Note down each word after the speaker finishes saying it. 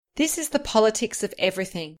This is the politics of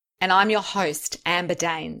everything, and I'm your host, Amber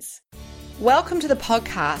Daines. Welcome to the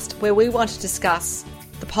podcast where we want to discuss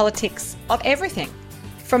the politics of everything,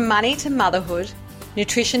 from money to motherhood,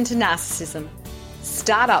 nutrition to narcissism,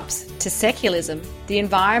 startups to secularism, the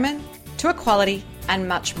environment to equality, and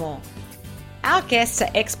much more. Our guests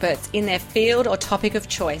are experts in their field or topic of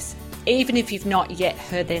choice, even if you've not yet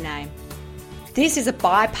heard their name. This is a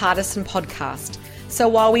bipartisan podcast, so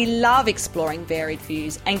while we love exploring varied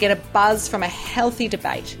views and get a buzz from a healthy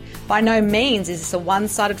debate, by no means is this a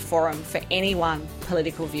one-sided forum for any one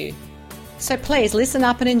political view. So please listen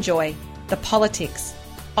up and enjoy the politics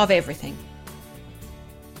of everything.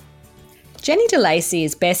 Jenny Lacy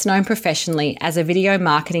is best known professionally as a video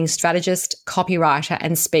marketing strategist, copywriter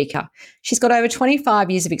and speaker. She's got over 25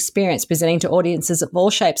 years of experience presenting to audiences of all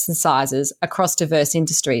shapes and sizes across diverse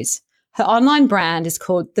industries. Her online brand is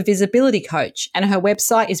called The Visibility Coach, and her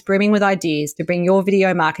website is brimming with ideas to bring your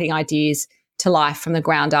video marketing ideas to life from the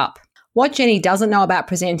ground up. What Jenny doesn't know about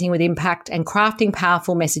presenting with impact and crafting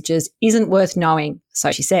powerful messages isn't worth knowing,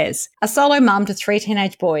 so she says. A solo mum to 3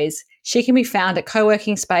 teenage boys, she can be found at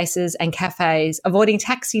co-working spaces and cafes, avoiding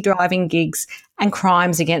taxi driving gigs and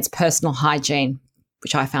crimes against personal hygiene,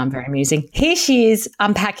 which I found very amusing. Here she is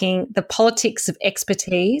unpacking the politics of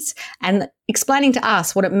expertise and explaining to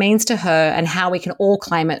us what it means to her and how we can all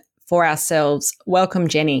claim it for ourselves. Welcome,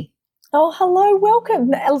 Jenny. Oh, hello.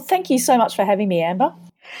 Welcome. Thank you so much for having me, Amber.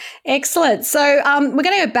 Excellent. So we're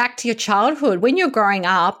going to go back to your childhood. When you were growing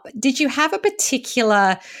up, did you have a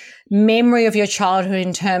particular memory of your childhood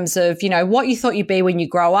in terms of, what you thought you'd be when you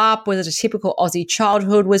grow up? Was it a typical Aussie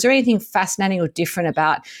childhood? Was there anything fascinating or different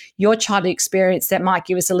about your childhood experience that might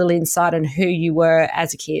give us a little insight on who you were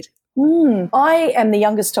as a kid? I am the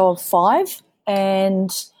youngest of 5, and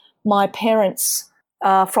my parents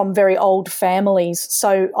are from very old families.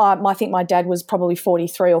 So I think my dad was probably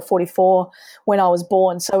 43 or 44 when I was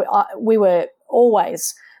born. So we were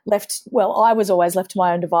always I was always left to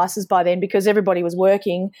my own devices by then because everybody was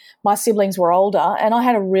working. My siblings were older, and I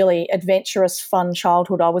had a really adventurous, fun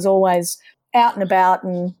childhood. I was always out and about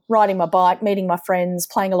and riding my bike, meeting my friends,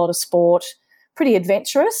 playing a lot of sport, pretty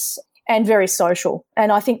adventurous and very social.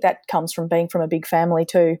 And I think that comes from being from a big family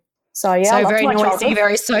too. So, yeah. So very noisy,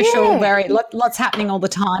 very social, very lots happening all the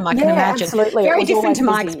time, I can imagine. Absolutely. Very different to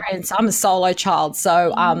my experience. I'm a solo child.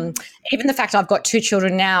 So even the fact I've got 2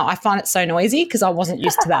 children now, I find it so noisy because I wasn't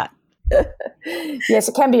used to that. Yes,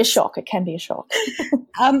 it can be a shock. So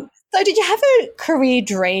did you have a career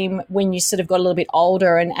dream when you sort of got a little bit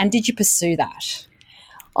older, and did you pursue that?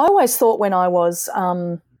 I always thought when I was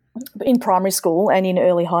in primary school and in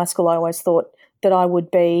early high school, I always thought that I would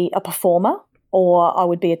be a performer or I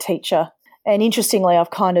would be a teacher. And interestingly, I've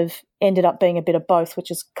kind of ended up being a bit of both, which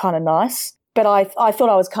is kind of nice. But I thought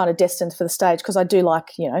I was kind of destined for the stage because I do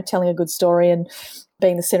like, telling a good story and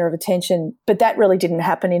being the centre of attention. But that really didn't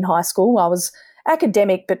happen in high school. I was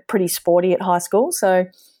academic but pretty sporty at high school. So I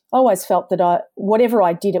always felt that whatever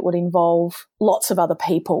I did, it would involve lots of other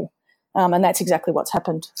people. And that's exactly what's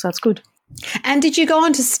happened. So it's good. And did you go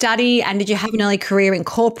on to study, and did you have an early career in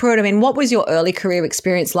corporate? I mean, what was your early career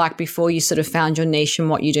experience like before you sort of found your niche and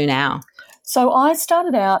what you do now? So I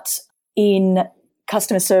started out in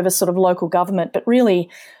customer service, sort of local government, but really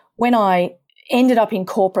when I ended up in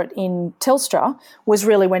corporate in Telstra was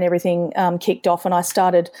really when everything kicked off, and I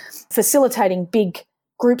started facilitating big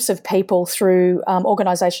groups of people through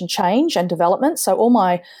organisation change and development. So all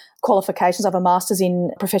my qualifications, I have a master's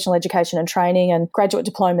in professional education and training and graduate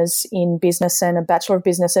diplomas in business and a Bachelor of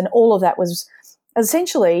Business, and all of that was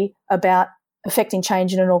essentially about affecting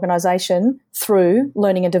change in an organisation through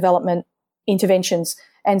learning and development interventions.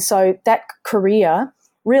 And so that career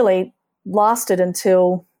really lasted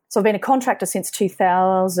until, so I've been a contractor since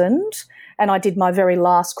 2000, and I did my very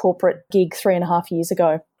last corporate gig 3.5 years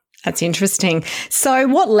ago. That's interesting. So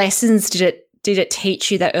what lessons did it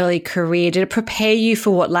teach you, that early career? Did it prepare you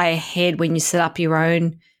for what lay ahead when you set up your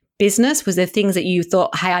own business? Was there things that you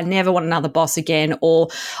thought, hey, I never want another boss again, or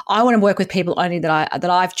I want to work with people only that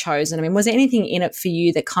I've chosen? I mean, was there anything in it for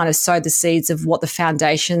you that kind of sowed the seeds of what the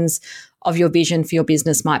foundations of your vision for your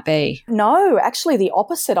business might be? No, actually the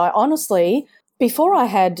opposite. Before I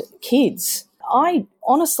had kids, I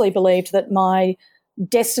honestly believed that my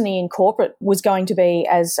destiny in corporate was going to be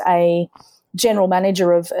as a general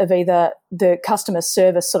manager of either the customer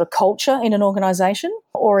service sort of culture in an organisation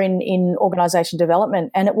or in organisation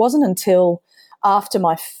development. And it wasn't until after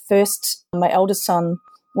my eldest son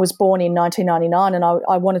was born in 1999 and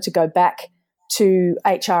I wanted to go back to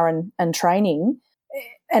HR and training.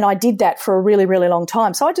 And I did that for a really, really long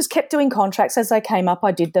time. So I just kept doing contracts as they came up.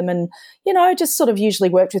 I did them and, just sort of usually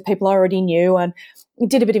worked with people I already knew. And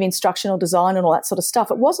did a bit of instructional design and all that sort of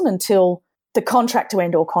stuff. It wasn't until the contract to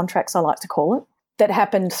end all contracts, I like to call it, that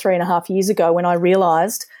happened 3.5 years ago when I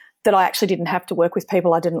realised that I actually didn't have to work with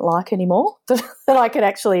people I didn't like anymore, that I could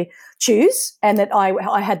actually choose, and that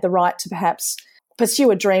I had the right to perhaps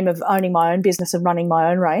pursue a dream of owning my own business and running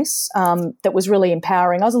my own race. That was really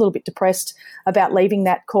empowering. I was a little bit depressed about leaving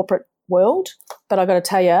that corporate world, but I've got to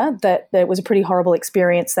tell you that it was a pretty horrible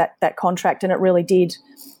experience, that contract, and it really did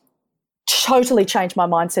totally change my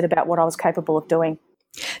mindset about what I was capable of doing.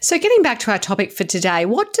 So getting back to our topic for today,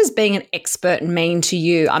 what does being an expert mean to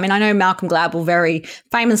you? I mean, I know Malcolm Gladwell very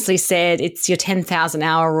famously said it's your 10,000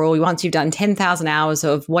 hour rule. Once you've done 10,000 hours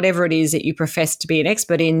of whatever it is that you profess to be an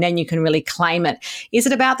expert in, then you can really claim it. Is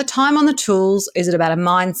it about the time on the tools? Is it about a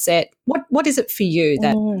mindset? What is it for you,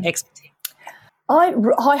 that expertise?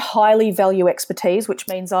 I highly value expertise, which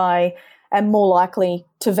means I am more likely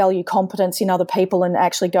to value competence in other people and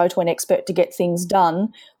actually go to an expert to get things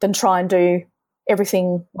done than try and do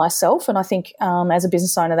everything myself. And I think as a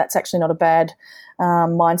business owner, that's actually not a bad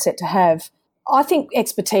mindset to have. I think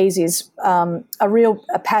expertise is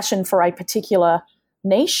a passion for a particular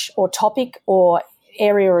niche or topic or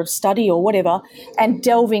area of study or whatever, and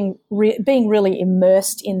being really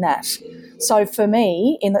immersed in that. So for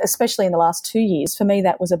me, especially in the last 2 years, for me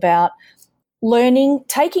that was about learning,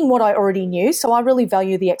 taking what I already knew. So I really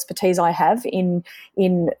value the expertise I have in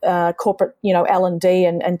corporate, L&D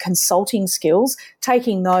and consulting skills,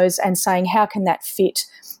 taking those and saying, how can that fit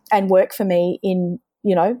and work for me in,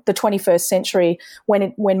 the 21st century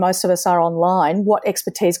when most of us are online? What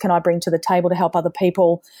expertise can I bring to the table to help other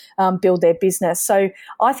people build their business? So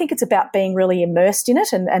I think it's about being really immersed in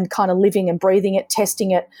it and kind of living and breathing it,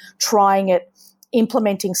 testing it, trying it,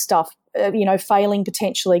 implementing stuff, failing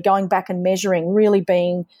potentially, going back and measuring, really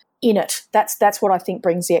being in it. That's what I think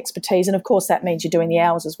brings the expertise. And of course that means you're doing the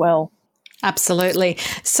hours as well. Absolutely.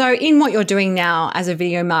 So in what you're doing now as a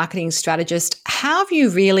video marketing strategist, how have you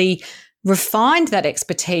really refined that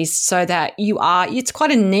expertise so that it's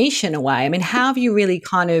quite a niche in a way? I mean, how have you really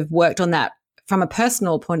kind of worked on that from a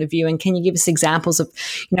personal point of view? And can you give us examples of,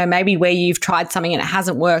 maybe where you've tried something and it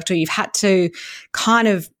hasn't worked, or you've had to kind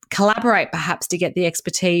of collaborate perhaps to get the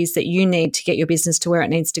expertise that you need to get your business to where it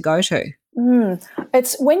needs to go to?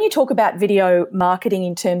 It's when you talk about video marketing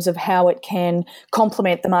in terms of how it can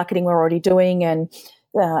complement the marketing we're already doing and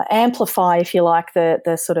amplify, if you like,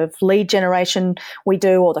 the sort of lead generation we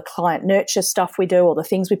do, or the client nurture stuff we do, or the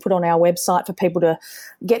things we put on our website for people to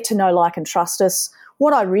get to know, like, and trust us.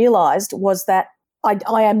 What I realised was that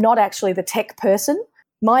I am not actually the tech person.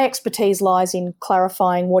 My expertise lies in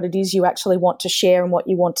clarifying what it is you actually want to share and what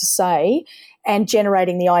you want to say, and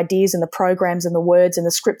generating the ideas and the programs and the words and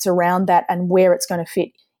the scripts around that and where it's going to fit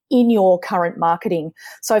in your current marketing.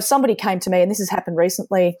 So if somebody came to me, and this has happened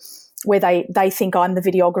recently, where they think I'm the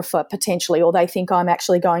videographer potentially, or they think I'm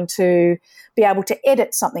actually going to be able to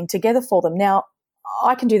edit something together for them. Now,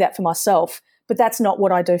 I can do that for myself, but that's not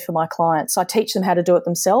what I do for my clients. I teach them how to do it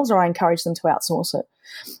themselves, or I encourage them to outsource it.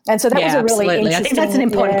 And so that was a really interesting... I think that's an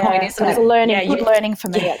important point, isn't it? It was good learning for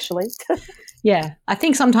me, actually. Yeah. I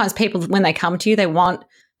think sometimes people, when they come to you, they want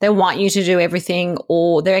you to do everything,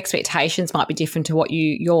 or their expectations might be different to what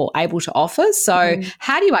you're able to offer. So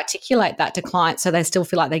how do you articulate that to clients so they still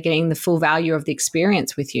feel like they're getting the full value of the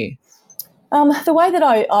experience with you? The way that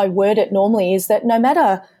I word it normally is that no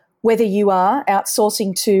matter whether you are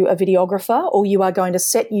outsourcing to a videographer or you are going to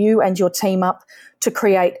set you and your team up to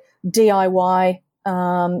create DIY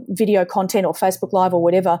video content or Facebook Live or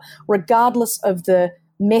whatever, regardless of the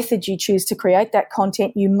method you choose to create that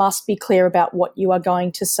content, you must be clear about what you are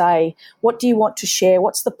going to say. What do you want to share?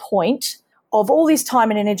 What's the point of all this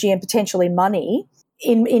time and energy and potentially money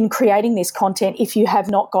in creating this content if you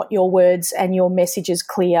have not got your words and your messages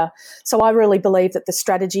clear? So I really believe that the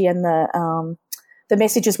strategy and the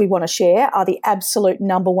messages we want to share are the absolute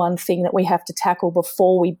number one thing that we have to tackle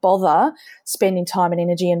before we bother spending time and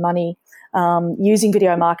energy and money using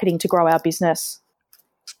video marketing to grow our business.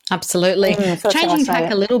 Absolutely. Changing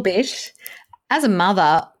tack a little bit, as a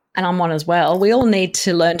mother, and I'm one as well, we all need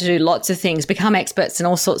to learn to do lots of things, become experts in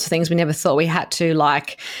all sorts of things we never thought we had to,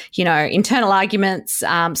 like, internal arguments,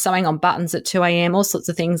 sewing on buttons at 2 a.m, all sorts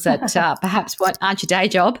of things that perhaps aren't your day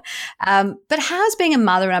job. But how has being a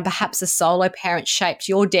mother and perhaps a solo parent shaped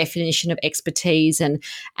your definition of expertise and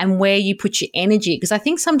where you put your energy? Because I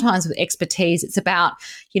think sometimes with expertise, it's about,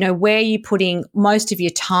 where you're putting most of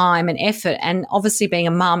your time and effort. And obviously being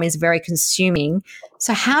a mum is very consuming.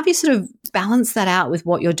 So how have you sort of balanced that out with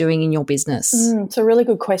what you're doing in your business? It's a really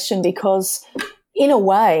good question, because in a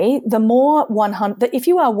way, the more if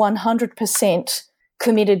you are 100%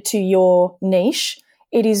 committed to your niche,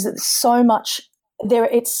 it is so much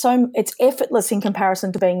it's effortless in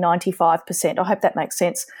comparison to being 95%. I hope that makes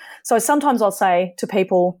sense. So sometimes I'll say to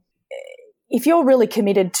people, if you're really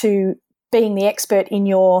committed to being the expert in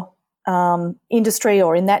your industry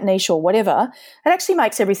or in that niche or whatever, it actually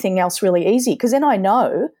makes everything else really easy, because then I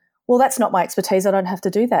know, well, that's not my expertise. I don't have to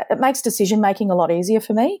do that. It makes decision making a lot easier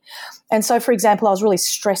for me. And so, for example, I was really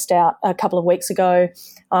stressed out a couple of weeks ago.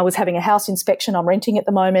 I was having a house inspection. I'm renting at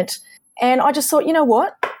the moment. And I just thought, you know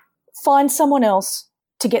what? Find someone else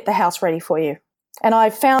to get the house ready for you. And I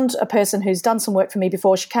found a person who's done some work for me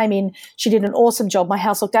before. She came in, she did an awesome job. My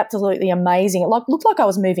house looked absolutely amazing. It looked like I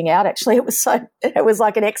was moving out, actually. It was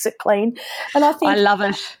like an exit clean. And I think, I love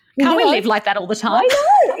it. Can't we live like that all the time?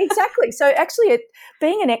 I know, exactly. So actually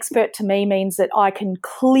being an expert to me means that I can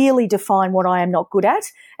clearly define what I am not good at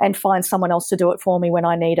and find someone else to do it for me when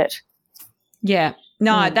I need it. Yeah.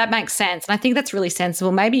 No, that makes sense. And I think that's really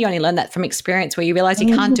sensible. Maybe you only learn that from experience, where you realize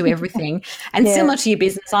you can't do everything. And similar to your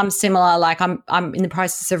business, I'm similar. Like I'm in the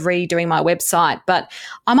process of redoing my website, but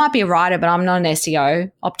I might be a writer, but I'm not an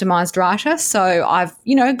SEO optimized writer. So I've,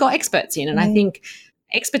 got experts in. And I think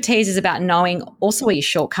expertise is about knowing also where your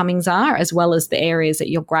shortcomings are, as well as the areas that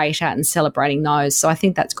you're great at and celebrating those. So I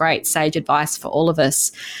think that's great sage advice for all of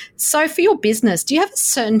us. So for your business, do you have a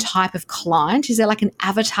certain type of client? Is there like an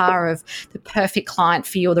avatar of the perfect client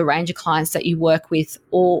for you, or the range of clients that you work with?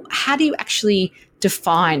 Or how do you actually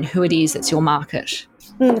define who it is that's your market?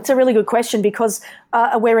 It's a really good question, because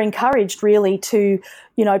we're encouraged really to,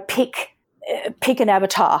 pick an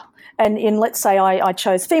avatar. And let's say I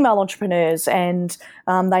chose female entrepreneurs, and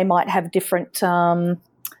they might have different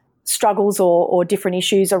struggles or different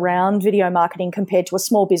issues around video marketing compared to a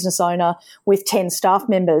small business owner with 10 staff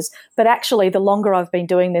members. But actually, the longer I've been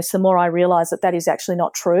doing this, the more I realise that is actually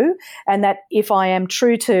not true, and that if I am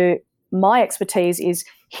true to my expertise, is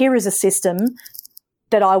here is a system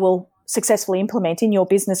that I will successfully implement in your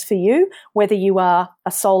business for you, whether you are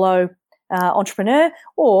a solo entrepreneur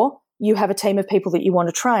or you have a team of people that you want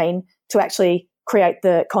to train to actually create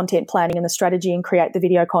the content planning and the strategy and create the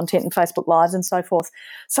video content and Facebook Lives and so forth.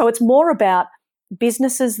 So it's more about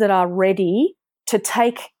businesses that are ready to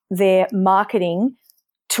take their marketing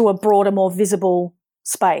to a broader, more visible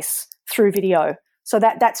space through video. So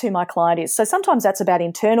that's who my client is. So sometimes that's about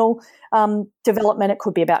internal development. It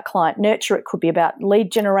could be about client nurture. It could be about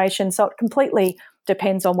lead generation. So it completely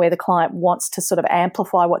depends on where the client wants to sort of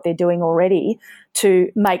amplify what they're doing already to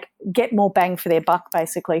get more bang for their buck,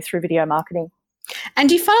 basically, through video marketing. And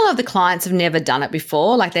do you find a lot of the clients have never done it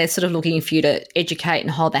before? Like they're sort of looking for you to educate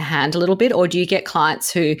and hold their hand a little bit? Or do you get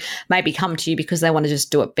clients who maybe come to you because they want to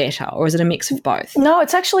just do it better? Or is it a mix of both? No,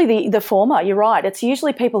 it's actually the former. You're right. It's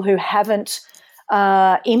usually people who haven't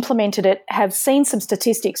implemented it, have seen some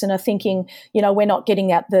statistics and are thinking, we're not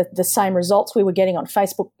getting out the same results we were getting on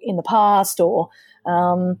Facebook in the past, or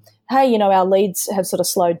hey, our leads have sort of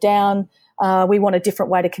slowed down. We want a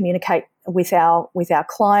different way to communicate with our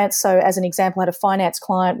clients. So as an example, I had a finance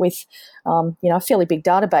client with, a fairly big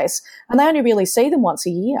database, and they only really see them once a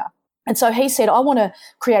year. And so he said, I want to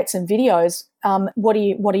create some videos. What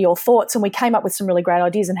are your thoughts? And we came up with some really great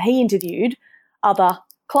ideas, and he interviewed other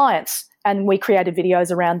clients and we created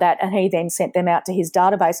videos around that, and he then sent them out to his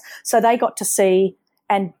database. So they got to see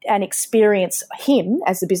and experience him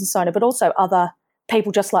as the business owner, but also other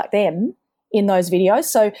people just like them in those videos.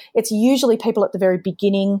 So it's usually people at the very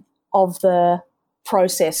beginning of the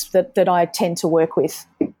process that I tend to work with.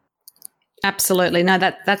 Absolutely. No,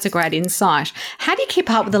 that's a great insight. How do you keep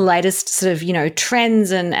up with the latest sort of,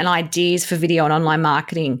 trends and ideas for video and online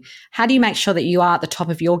marketing? How do you make sure that you are at the top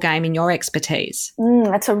of your game in your expertise?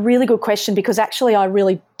 That's a really good question, because actually I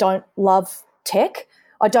really don't love tech.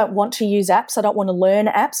 I don't want to use apps. I don't want to learn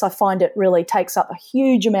apps. I find it really takes up a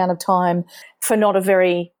huge amount of time for not a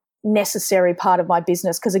very necessary part of my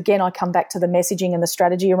business, because, again, I come back to the messaging and the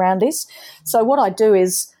strategy around this. So what I do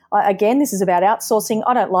is, again, this is about outsourcing.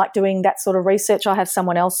 I don't like doing that sort of research. I have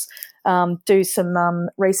someone else do some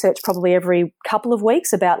research probably every couple of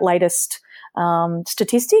weeks about latest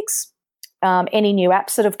statistics, any new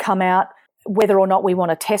apps that have come out, whether or not we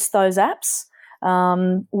want to test those apps.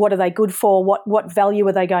 What are they good for? What value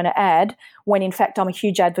are they going to add? When in fact I'm a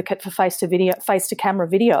huge advocate for face to camera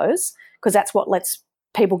videos, because that's what lets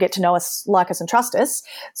people get to know us, like us, and trust us.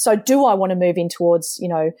 So do I want to move in towards,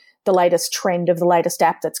 the latest trend of the latest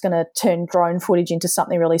app that's going to turn drone footage into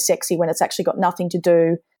something really sexy when it's actually got nothing to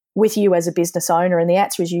do with you as a business owner? And the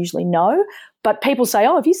answer is usually no. But people say,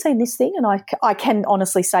 oh, have you seen this thing? And I can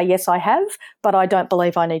honestly say, yes, I have, but I don't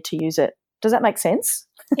believe I need to use it. Does that make sense?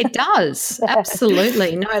 It does.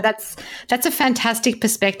 Absolutely. No, that's a fantastic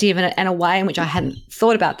perspective and a way in which I hadn't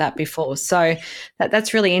thought about that before. So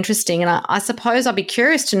that's really interesting. And I suppose I'd be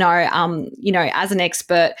curious to know, as an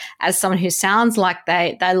expert, as someone who sounds like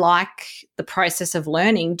they like the process of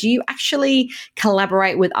learning, do you actually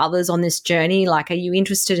collaborate with others on this journey? Like, are you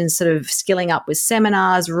interested in sort of skilling up with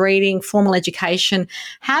seminars, reading, formal education?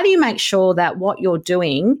 How do you make sure that what you're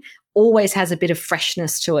doing always has a bit of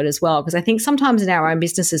freshness to it as well? Because I think sometimes in our own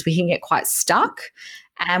businesses we can get quite stuck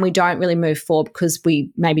and we don't really move forward because we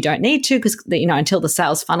maybe don't need to, because until the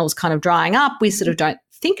sales funnel's kind of drying up, we sort of don't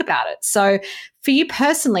think about it. So for you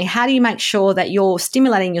personally, how do you make sure that you're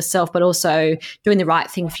stimulating yourself but also doing the right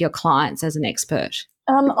thing for your clients as an expert?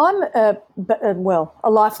 I'm a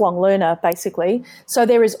lifelong learner, basically. So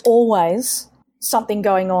there is always something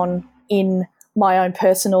going on in my own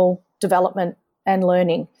personal development and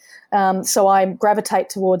learning. So I gravitate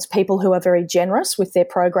towards people who are very generous with their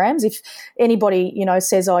programs. If anybody,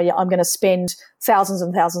 says, oh, yeah, I'm going to spend thousands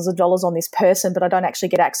and thousands of dollars on this person, but I don't actually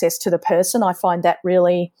get access to the person, I find that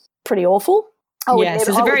really pretty awful. Yes,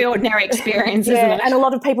 it's a very ordinary experience, isn't it? And a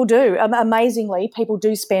lot of people do. Amazingly, people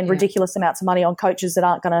do spend ridiculous amounts of money on coaches that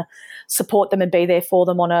aren't going to support them and be there for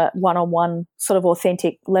them on a one-on-one sort of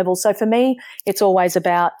authentic level. So for me, it's always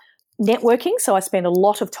about networking. So I spend a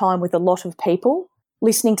lot of time with a lot of people,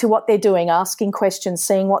 listening to what they're doing, asking questions,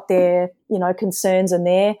 seeing what their, concerns and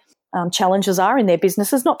their challenges are in their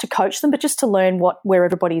businesses, not to coach them, but just to learn where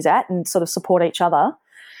everybody's at and sort of support each other.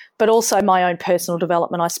 But also my own personal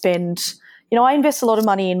development. I invest a lot of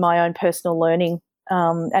money in my own personal learning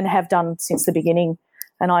and have done since the beginning.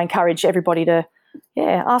 And I encourage everybody to,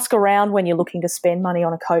 ask around when you're looking to spend money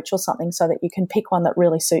on a coach or something so that you can pick one that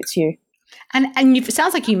really suits you. And it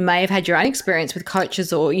sounds like you may have had your own experience with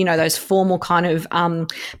coaches or, those formal kind of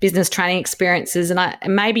business training experiences. And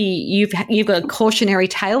maybe you've got a cautionary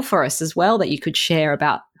tale for us as well that you could share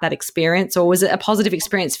about that experience. Or was it a positive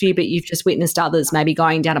experience for you, but you've just witnessed others maybe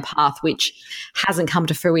going down a path which hasn't come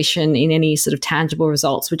to fruition in any sort of tangible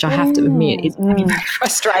results, which I have to admit is very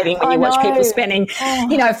frustrating when you watch people spending,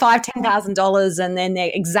 $5,000-$10,000 and then they're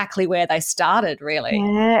exactly where they started, really.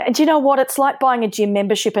 Yeah. And do you know what? It's like buying a gym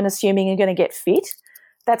membership and assuming you're going to get fit.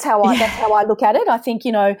 That's how I look at it. I think,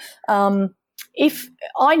 if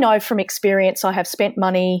I know from experience, I have spent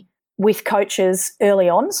money with coaches early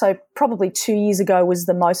on. So probably 2 years ago was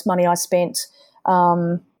the most money I spent.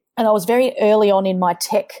 And I was very early on in my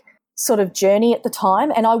tech sort of journey at the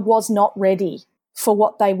time, and I was not ready for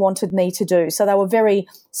what they wanted me to do. So they were very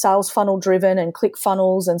sales funnel driven and click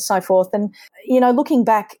funnels and so forth. And, looking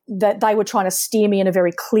back, that they were trying to steer me in a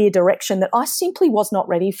very clear direction that I simply was not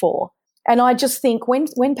ready for. And I just think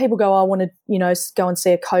when people go, I want to, go and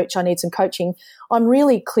see a coach, I need some coaching, I'm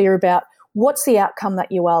really clear about what's the outcome that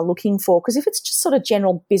you are looking for. Because if it's just sort of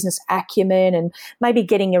general business acumen and maybe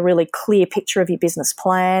getting a really clear picture of your business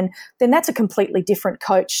plan, then that's a completely different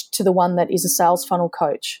coach to the one that is a sales funnel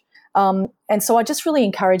coach. And so I just really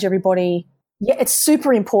encourage everybody, it's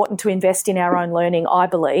super important to invest in our own learning, I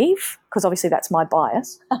believe, because obviously that's my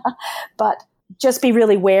bias, but just be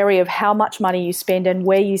really wary of how much money you spend and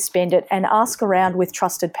where you spend it, and ask around with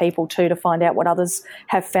trusted people too to find out what others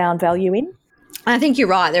have found value in. I think you're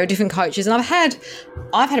right. There are different coaches, and I've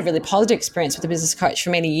had a really positive experience with a business coach for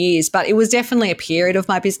many years, but it was definitely a period of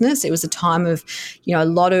my business. It was a time of, a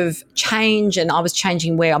lot of change, and I was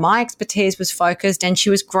changing where my expertise was focused, and she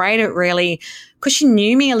was great at really, because she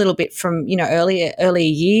knew me a little bit from, earlier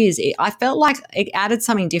years. I felt like it added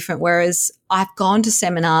something different, whereas I've gone to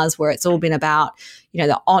seminars where it's all been about,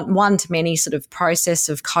 the one-to-many sort of process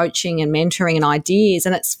of coaching and mentoring and ideas,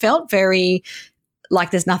 and it's felt very like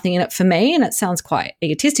there's nothing in it for me, and it sounds quite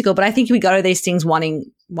egotistical, but I think we go to these things wanting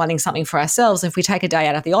something for ourselves. If we take a day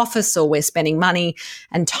out of the office or we're spending money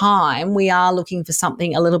and time, we are looking for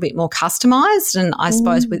something a little bit more customized. And I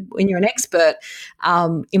suppose when you're an expert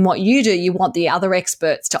in what you do, you want the other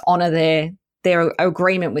experts to honor their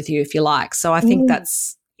agreement with you, if you like. So I think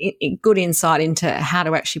that's good insight into how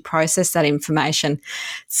to actually process that information.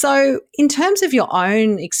 So in terms of your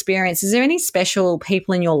own experience, is there any special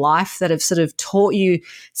people in your life that have sort of taught you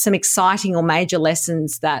some exciting or major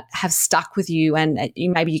lessons that have stuck with you and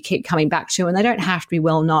maybe you keep coming back to, and they don't have to be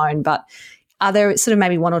well known, but are there sort of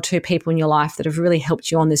maybe one or two people in your life that have really helped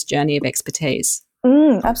you on this journey of expertise?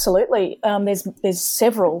 Absolutely. There's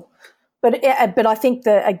several. But I think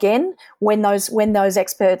that, again, when those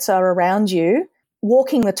experts are around you,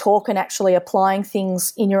 walking the talk and actually applying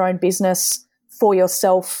things in your own business for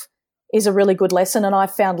yourself is a really good lesson. And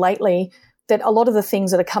I've found lately that a lot of the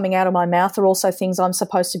things that are coming out of my mouth are also things I'm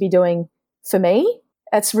supposed to be doing for me.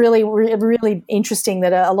 It's really, really interesting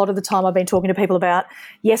that a lot of the time I've been talking to people about,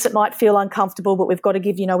 yes, it might feel uncomfortable, but we've got to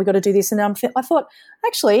we've got to do this. And I thought,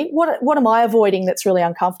 actually, what am I avoiding that's really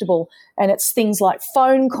uncomfortable? And it's things like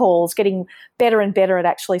phone calls, getting better and better at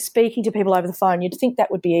actually speaking to people over the phone. You'd think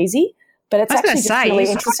that would be easy, but it's actually just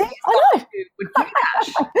really interesting. I know.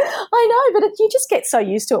 I know, but you just get so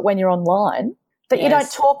used to it when you're online that you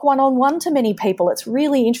don't talk one-on-one to many people. It's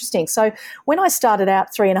really interesting. So when I started out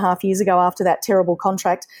 3.5 years ago after that terrible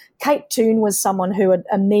contract, Kate Toon was someone who had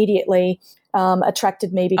immediately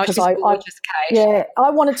attracted me because I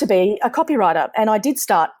wanted to be a copywriter, and I did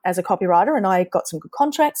start as a copywriter, and I got some good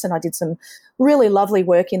contracts, and I did some really lovely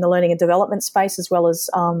work in the learning and development space as well as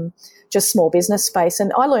just small business space.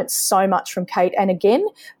 And I learned so much from Kate. And again,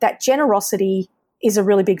 that generosity is a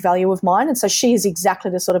really big value of mine. And so she is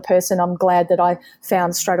exactly the sort of person I'm glad that I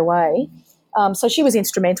found straight away. So she was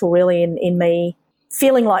instrumental really in me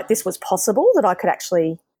feeling like this was possible, that I could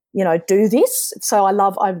actually, do this. So I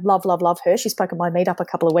love her. She spoke at my meetup a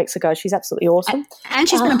couple of weeks ago. She's absolutely awesome. And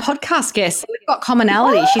she's been a podcast guest. We've got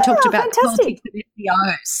commonality. She talked about politics of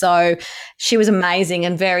SEO. So she was amazing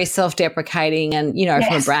and very self-deprecating and,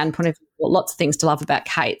 from a brand point of view, lots of things to love about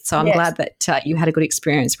Kate. So I'm glad that you had a good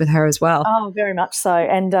experience with her as well. Oh, very much so.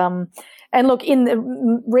 And look,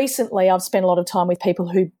 recently I've spent a lot of time with people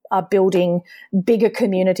who are building bigger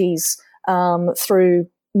communities through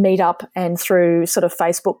Meetup and through sort of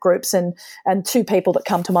Facebook groups, and two people that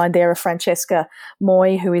come to mind there are Francesca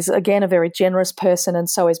Moy, who is again a very generous person, and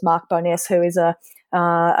so is Mark Boness, who is a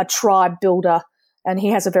tribe builder, and he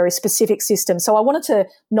has a very specific system. So I wanted to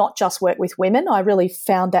not just work with women. I really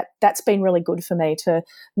found that that's been really good for me to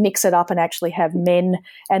mix it up and actually have men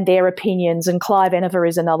and their opinions. And Clive Enever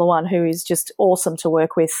is another one who is just awesome to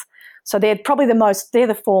work with. So they're probably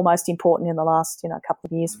the four most important in the last couple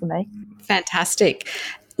of years for me. Fantastic.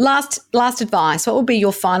 Last advice, what would be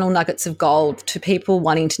your final nuggets of gold to people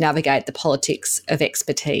wanting to navigate the politics of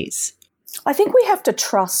expertise? I think we have to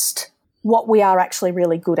trust what we are actually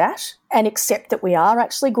really good at and accept that we are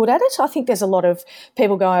actually good at it. I think there's a lot of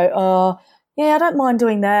people go, oh, yeah, I don't mind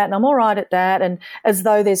doing that and I'm all right at that, and as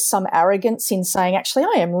though there's some arrogance in saying, actually,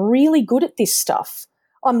 I am really good at this stuff.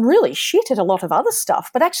 I'm really shit at a lot of other stuff,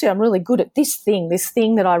 but actually I'm really good at this thing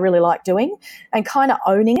that I really like doing, and kind of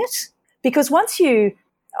owning it. Because once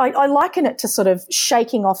I liken it to sort of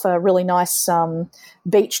shaking off a really nice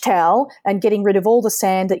beach towel and getting rid of all the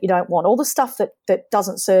sand that you don't want, all the stuff that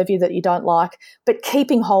doesn't serve you, that you don't like, but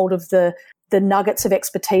keeping hold of the nuggets of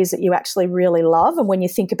expertise that you actually really love. And when you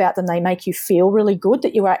think about them, they make you feel really good,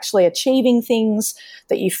 that you are actually achieving things,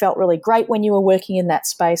 that you felt really great when you were working in that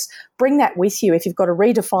space. Bring that with you. If you've got to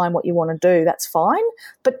redefine what you want to do, that's fine.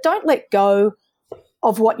 But don't let go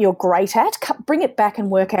of what you're great at. Bring it back and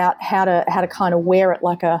work out how to kind of wear it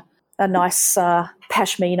like a nice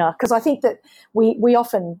pashmina. Because I think that we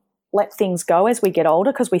often let things go as we get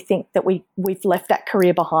older because we think that we've left that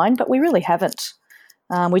career behind, but we really haven't.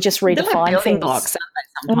 We just redefine building things. blocks, aren't they,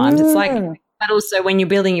 sometimes? It's like, but also when you're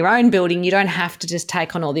building your own building, you don't have to just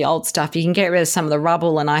take on all the old stuff. You can get rid of some of the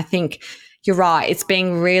rubble. And I think you're right. It's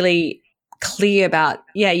being really clear about,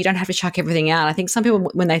 you don't have to chuck everything out. I think some people,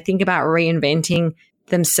 when they think about reinventing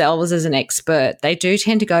themselves as an expert, they do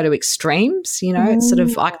tend to go to extremes. It's sort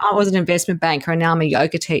of like, I was an investment banker and now I'm a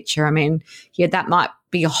yoga teacher. I mean, that might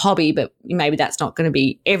be your hobby, but maybe that's not going to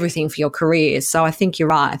be everything for your career. So I think you're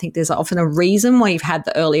right. I think there's often a reason why you've had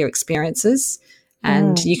the earlier experiences,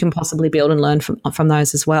 and you can possibly build and learn from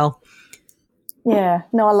those as well. Yeah,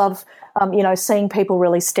 no, I love, seeing people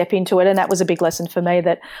really step into it. And that was a big lesson for me,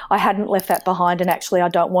 that I hadn't left that behind, and actually I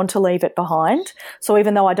don't want to leave it behind. So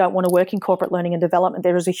even though I don't want to work in corporate learning and development,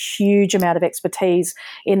 there is a huge amount of expertise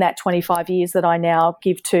in that 25 years that I now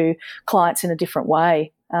give to clients in a different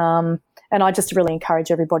way. And I just really encourage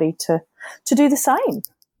everybody to do the same.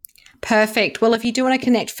 Perfect. Well, if you do want to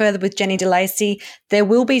connect further with Jenny de Lacy, there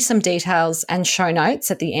will be some details and show notes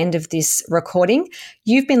at the end of this recording.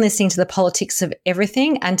 You've been listening to The Politics of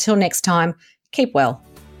Everything. Until next time, keep well.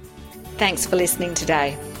 Thanks for listening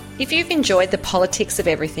today. If you've enjoyed The Politics of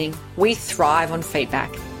Everything, we thrive on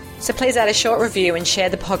feedback. So please add a short review and share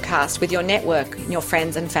the podcast with your network and your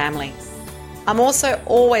friends and family. I'm also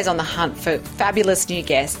always on the hunt for fabulous new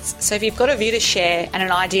guests. So if you've got a view to share and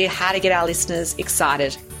an idea how to get our listeners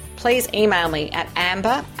excited, please email me at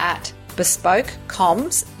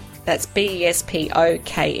amber@bespokecomms, that's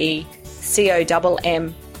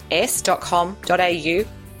BESPOKECOMMS.com.au,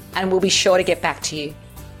 and we'll be sure to get back to you.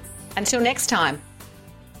 Until next time.